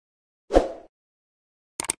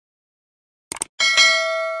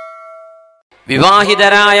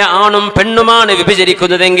വിവാഹിതരായ ആണും പെണ്ണുമാണ്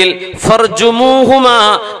വ്യഭിചരിക്കുന്നതെങ്കിൽ ഫർജുമൂഹുമാ,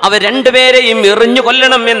 അവർ രണ്ടുപേരെയും എറിഞ്ഞു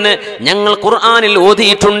കൊല്ലണം എന്ന് ഞങ്ങൾ ഖുർആനിൽ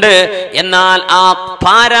ഓതിയിട്ടുണ്ട്. എന്നാൽ ആ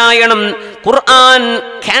പാരായണം ഖുർആൻ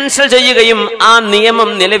ക്യാൻസൽ ചെയ്യുകയും ആ നിയമം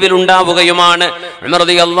നിലവിലുണ്ടാവുകയുമാണ്. ഉമർ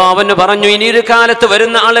റളിയല്ലാഹു അൻഹു പറഞ്ഞു, ഇനി ഒരു കാലത്ത്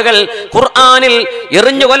വരുന്ന ആളുകൾ ഖുർആനിൽ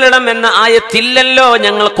എറിഞ്ഞു കൊല്ലണം എന്ന ആയത്തില്ലല്ലോ,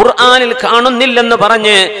 ഞങ്ങൾ ഖുർആനിൽ കാണുന്നില്ലെന്ന്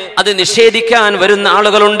പറഞ്ഞ് അത് നിഷേധിക്കാൻ വരുന്ന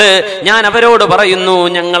ആളുകളുണ്ട്. ഞാൻ അവരോട് പറയുന്നു,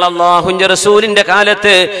 ഞങ്ങൾ അല്ലാഹുവിന്റെ റസൂലിന്റെ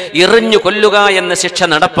കാലത്ത് എറിഞ്ഞു കൊല്ലുക എന്ന ശിക്ഷ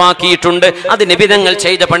നടപ്പാക്കിയിട്ടുണ്ട്, അത് നബി തങ്ങൾ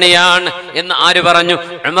ചെയ്ത പണിയാണ് എന്ന് ആര് പറഞ്ഞു?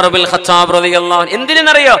 ഉമർ ഇബ്നുൽ ഖത്താബ് റളിയല്ലാഹു അൻഹു.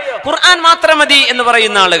 എന്തിനെന്നറിയോ? ഖുർആൻ മാത്രം മതി എന്ന്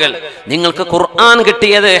പറയുന്ന ആളുകൾ. നിങ്ങൾക്ക് ഖുർആൻ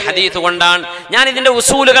കിട്ടിയത് ഹദീസ് കൊണ്ടാണ്. ഞാൻ ഇതിന്റെ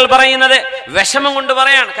ഉസൂലുകൾ പറയുന്നത് വിഷമം കൊണ്ട്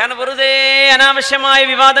പറയാണ്. കാരണം വെറുതെ അനാവശ്യമായ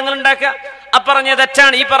വിവാദങ്ങൾ ഉണ്ടാക്കുക. അപ്പറഞ്ഞ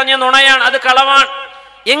തെറ്റാണ്, ഈ പറഞ്ഞ നുണയാണ്, അത് കളവാണ്.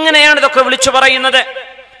 എങ്ങനെയാണ് ഇതൊക്കെ വിളിച്ചു പറയുന്നത്?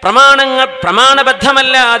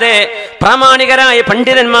 പ്രമാണബദ്ധമല്ലാതെ പ്രാമാണികരായ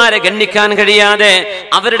പണ്ഡിതന്മാരെ ഗണ്ണിക്കാൻ കഴിയാതെ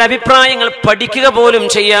അവരുടെ അഭിപ്രായങ്ങൾ പഠിക്കുക പോലും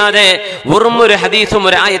ചെയ്യാതെ വെറും ഒരു ഹദീസും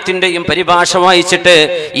ഒരു ആയത്തിന്റെയും പരിഭാഷ വായിച്ചിട്ട്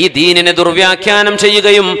ഈ ദീനിനെ ദുർവ്യാഖ്യാനം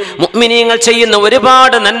ചെയ്യുകയും മുഅ്മിനീങ്ങൾ ചെയ്യുന്ന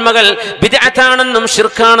ഒരുപാട് നന്മകൾ ബിദ്അത്താണെന്നും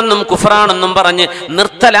ശിർക്കാണെന്നും കുഫറാണെന്നും പറഞ്ഞ്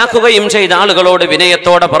നിർത്തലാക്കുകയും ചെയ്ത ആളുകളോട്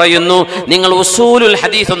വിനയത്തോടെ പറയുന്നു, നിങ്ങൾ ഉസൂലുൽ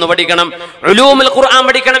ഹദീസ് ഒന്ന് പഠിക്കണം, ഉലൂമുൽ ഖുർആൻ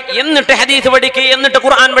പഠിക്കണം, എന്നിട്ട് ഹദീസ് പഠിക്കുക, എന്നിട്ട്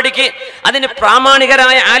ഖുർആൻ പഠിക്കുക. അതിന്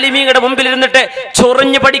പ്രാമാണികരായ ആലിമീങ്ങളുടെ മുമ്പിൽ ഇരുന്നിട്ട്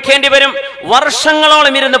ചൊറിഞ്ഞ് പഠിക്കേണ്ടി വരും.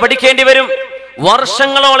 വർഷങ്ങളോളം ഇരുന്ന് പഠിക്കേണ്ടി വരും.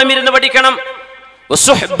 വർഷങ്ങളോളം ഇരുന്ന് പഠിക്കണം.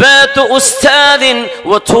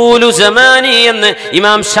 എന്ന്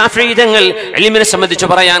ഇമാം ശാഫിഈ തങ്ങൾ ഇൽമിനെ സംബന്ധിച്ച്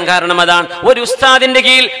പറയാൻ കാരണം അതാണ്. ഒരു ഉസ്താദിന്റെ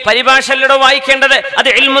കീഴിൽ പരിഭാഷയിലൂടെ വായിക്കേണ്ടത് അത്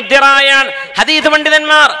ഇൽമുദ്ദിറായാണ്. ഹദീസ്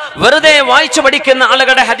പണ്ഡിതന്മാർ വെറുതെ വായിച്ചു പഠിക്കുന്ന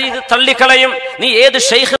ആളുകളുടെ ഹദീസ് തള്ളിക്കളയും. നീ ഏത്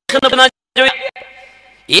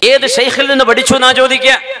ഷെയ്ഖിൽ നിന്ന് പഠിച്ചു എന്നാ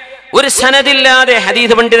ചോദിക്കുക. ഒരു സനദില്ലാതെ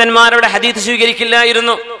ഹദീസ് പണ്ഡിതന്മാരുടെ ഹദീസ്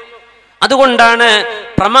സ്വീകരിക്കില്ലായിരുന്നു. അതുകൊണ്ടാണ്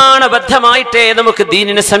പ്രമാണബദ്ധമായിട്ടേ നമുക്ക്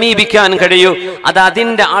ദീനിനെ സമീപിക്കാൻ കഴിയൂ. അത്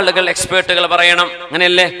അതിന്റെ ആളുകൾ, എക്സ്പേർട്ടുകൾ പറയണം.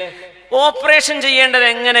 അങ്ങനെയല്ലേ? ഓപ്പറേഷൻ ചെയ്യേണ്ടത്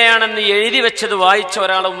എങ്ങനെയാണെന്ന് എഴുതി വെച്ചത് വായിച്ച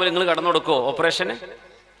ഒരാളെ മുമ്പിൽ നിങ്ങൾ കടന്നു കൊടുക്കോ? ഓപ്പറേഷന്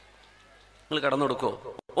നിങ്ങൾ കടന്നു കൊടുക്കോ?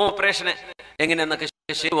 ഓപ്പറേഷന് എങ്ങനെയെന്നൊക്കെ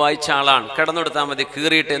വായിച്ച ആളാണ്. കടന്നു കൊടുത്താൽ മതി.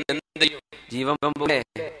 കീറിയിട്ട് എന്ത് ജീവൻ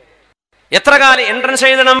എത്ര കാലം എൻട്രൻസ്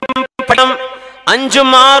എഴുതണം,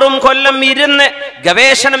 5-6 കൊല്ലം ഇരുന്ന്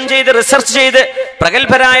ഗവേഷണം ചെയ്ത് റിസർച്ച് ചെയ്ത്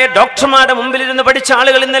പ്രഗത്ഭരായ ഡോക്ടർമാരുടെ മുമ്പിൽ ഇരുന്ന് പഠിച്ച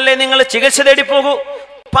ആളുകൾ ഇന്നല്ലേ നിങ്ങൾ ചികിത്സ തേടി പോകൂ.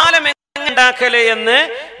 പാലം എങ്ങനെ ഉണ്ടാക്കല് എന്ന്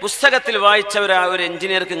പുസ്തകത്തിൽ വായിച്ച ഒരു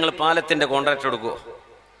എഞ്ചിനീയർക്ക് നിങ്ങൾ പാലത്തിന്റെ കോൺട്രാക്ട് കൊടുക്കുവോ?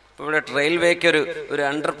 ഇപ്പൊ ഇവിടെ റെയിൽവേക്ക് ഒരു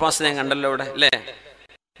അണ്ടർപാസ് ഞാൻ കണ്ടല്ലോ ഇവിടെ, അല്ലേ?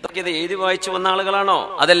 ഇതൊക്കെ ഇത് എഴുതി വായിച്ചു വന്ന ആളുകളാണോ?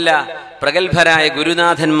 അതല്ല, പ്രഗത്ഭരായ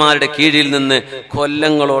ഗുരുനാഥന്മാരുടെ കീഴിൽ നിന്ന്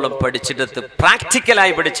കൊല്ലങ്ങളോളം പഠിച്ചിടത്ത്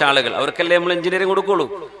പ്രാക്ടിക്കലായി പഠിച്ച ആളുകൾ, അവർക്കല്ലേ നമ്മൾ എഞ്ചിനീയറിംഗ് കൊടുക്കുള്ളൂ.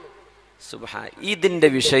 ഇതിന്റെ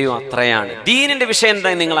വിഷയം അത്രയാണ്. ദീനിന്റെ വിഷയം എന്താ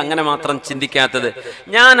നിങ്ങൾ അങ്ങനെ മാത്രം ചിന്തിക്കാത്തത്?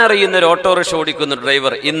 ഞാൻ അറിയുന്ന ഒരു ഓട്ടോറിക്ഷ ഓടിക്കുന്ന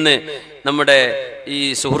ഡ്രൈവർ ഇന്ന് നമ്മുടെ ഈ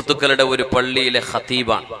സുഹൃത്തുക്കളുടെ ഒരു പള്ളിയിലെ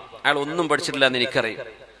ഖതീബാണ്. അയാൾ ഒന്നും പഠിച്ചിട്ടില്ല എന്ന് എനിക്കറിയാം.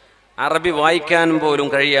 അറബി വായിക്കാൻ പോലും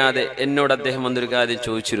കഴിയാതെ എന്നോട് അദ്ദേഹം വന്നൊരു കാര്യം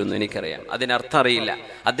ചോദിച്ചിരുന്നു. എനിക്കറിയാം, അതിനർത്ഥം അറിയില്ല.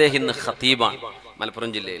 അദ്ദേഹം ഇന്ന് ഖതീബാണ് മലപ്പുറം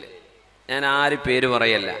ജില്ലയിൽ. ഞാൻ ആര് പേര്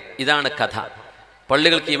പറയല്ല. ഇതാണ് കഥ.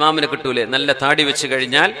 പള്ളികൾക്ക് ഇമാമിനെ കിട്ടൂലേ? നല്ല താടി വെച്ച്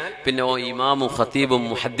കഴിഞ്ഞാൽ പിന്നെ ഇമാമും ഖതീബും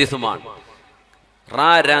മുഹദ്ദിസുമാണ്.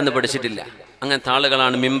 റാന്ന് പഠിച്ചിട്ടില്ല. അങ്ങനത്തെ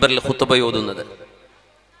ആളുകളാണ് മിമ്പറിൽ ഖുത്ബ ഓതുന്നത്.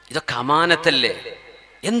 ഇതൊക്കെ അമാനത്തല്ലേ?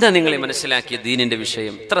 എന്താ നിങ്ങൾ മനസ്സിലാക്കിയ ദീനിന്റെ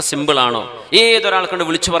വിഷയം? ഇത്ര സിമ്പിളാണോ? ഏതൊരാൾക്കൊണ്ട്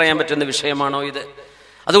വിളിച്ചു പറയാൻ പറ്റുന്ന വിഷയമാണോ ഇത്?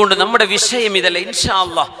 അതുകൊണ്ട് നമ്മുടെ വിഷയം ഇതല്ല. ഇൻഷാ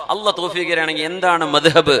അല്ലാഹ്, അല്ലാഹ് തൗഫീഖ് തരുകയാണെങ്കിൽ എന്താണ്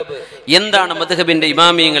മദ്ഹബ്, എന്താണ് മദ്ഹബിന്റെ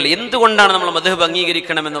ഇമാമിയങ്ങൾ, എന്തുകൊണ്ടാണ് നമ്മൾ മദ്ഹബ്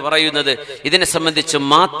അംഗീകരിക്കണമെന്ന് പറയുന്നത്, ഇതിനെ സംബന്ധിച്ച്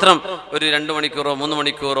മാത്രം ഒരു 2 മണിക്കൂറോ 3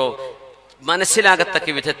 മണിക്കൂറോ മനസ്സിലാകത്തക്ക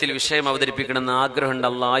വിധത്തിൽ വിഷയം അവതരിപ്പിക്കണമെന്ന് ആഗ്രഹമുണ്ട്.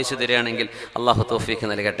 അള്ളാഹ് ആയുസ് തരികയാണെങ്കിൽ അള്ളാഹു തൗഫീഖ്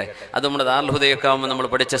നൽകട്ടെ. അത് നമ്മുടെ ദാറുൽ ഹുദയൊക്കെ ആകുമ്പോൾ നമ്മൾ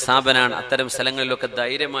പഠിച്ച സ്ഥാപനമാണ്. അത്തരം സ്ഥലങ്ങളിലൊക്കെ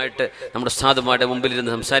ധൈര്യമായിട്ട് നമ്മുടെ ഉസ്താദുമാരുടെ മുമ്പിൽ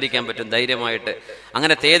ഇരുന്ന് സംസാരിക്കാൻ പറ്റും ധൈര്യമായിട്ട്.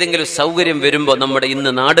 അങ്ങനത്തെ ഏതെങ്കിലും സൗകര്യം വരുമ്പോൾ നമ്മുടെ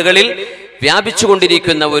ഇന്ന് നാടുകളിൽ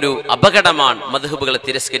വ്യാപിച്ചുകൊണ്ടിരിക്കുന്ന ഒരു അപകടമാണ് മദ്ഹബുകളെ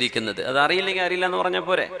തിരസ്കരിക്കുന്നത്. അത് അറിയില്ലെങ്കിൽ അറിയില്ല എന്ന് പറഞ്ഞാൽ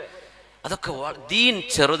പോരെ. അതൊക്കെ ദീൻ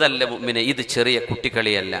ചെറുതല്ല മുഅ്മിനെ. ഇത് ചെറിയ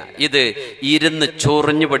കുട്ടിക്കളിയല്ല. ഇത് ഇരുന്ന്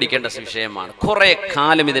ചൊറിഞ്ഞു പഠിക്കേണ്ട വിഷയമാണ്. കുറെ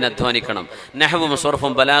കാലം ഇതിന് അധ്വാനിക്കണം. നഹ്വും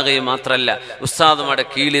സർഫും ബലാഗയും മാത്രമല്ല, ഉസ്താദുമാരുടെ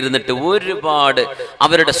കീഴിലിരുന്നിട്ട് ഒരുപാട്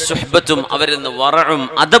അവരുടെ സുഹ്ബത്തും അവരിൽ നിന്ന് വറഉം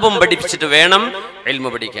അദബും പഠിപ്പിച്ചിട്ട് വേണം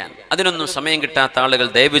ഇൽമു പഠിക്കാൻ. അതിനൊന്നും സമയം കിട്ടാത്ത ആളുകൾ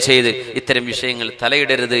ദയവ് ചെയ്ത് ഇത്തരം വിഷയങ്ങൾ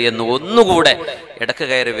തലയിടരുത് എന്ന് ഒന്നുകൂടെ ഇടക്ക്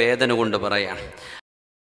കയറി വേദന കൊണ്ട് പറയാണ്.